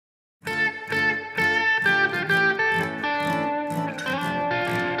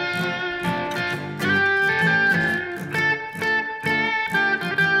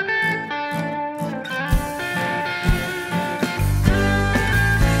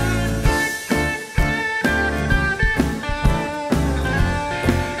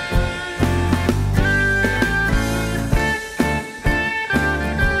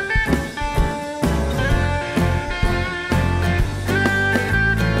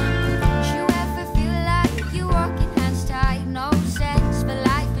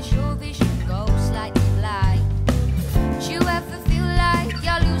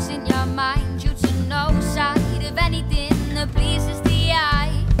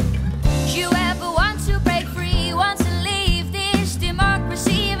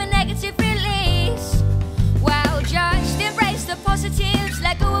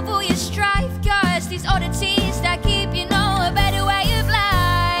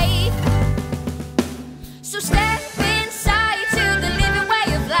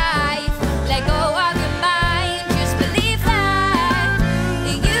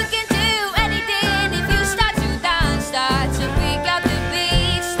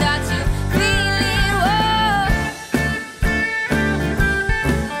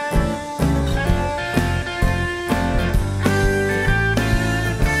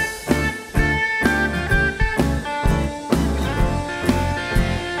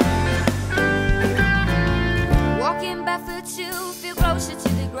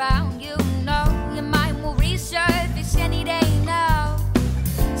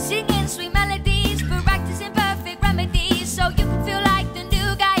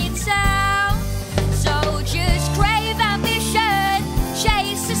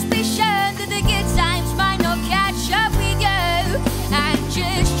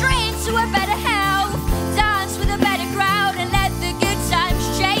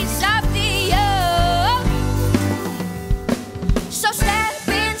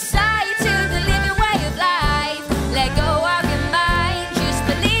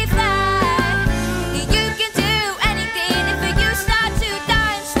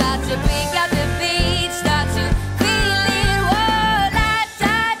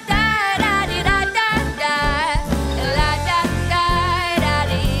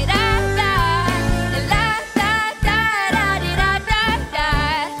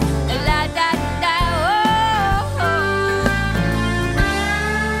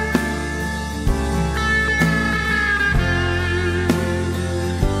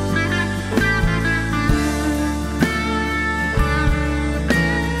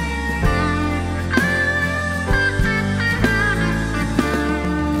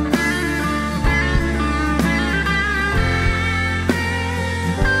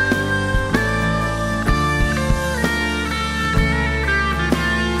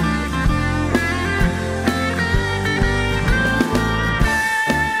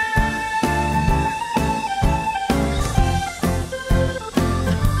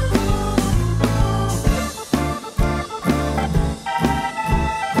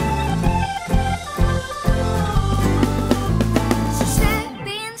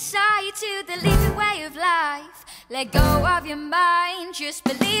Let go of your mind, just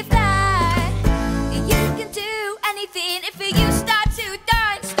believe that you can do anything if you start to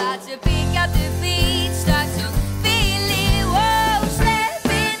dance, start to pick up the beat, start to feel it, whoa, step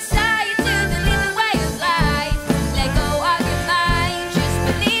inside to the living way of life. Let go of your mind, just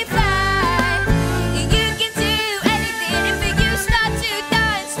believe that you can do anything if you start to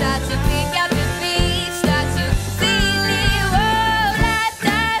dance, start to pick up the beat, start to feel it, whoa, la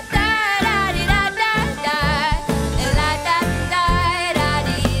da da da di da da da, la da da da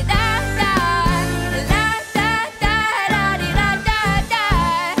di da da, la da da da di da da da,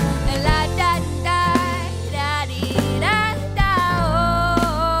 la da da da di da da.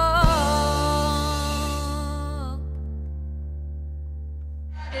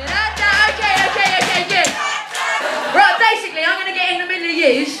 Okay, good. Right, basically, I'm going to get in the middle of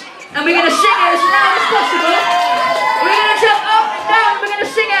yous, and we're going to sing it as loud as possible. We're going to jump up and down, and we're going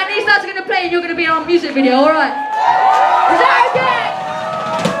to sing it, and these lads are going to play, and you're going to be in our music video, alright?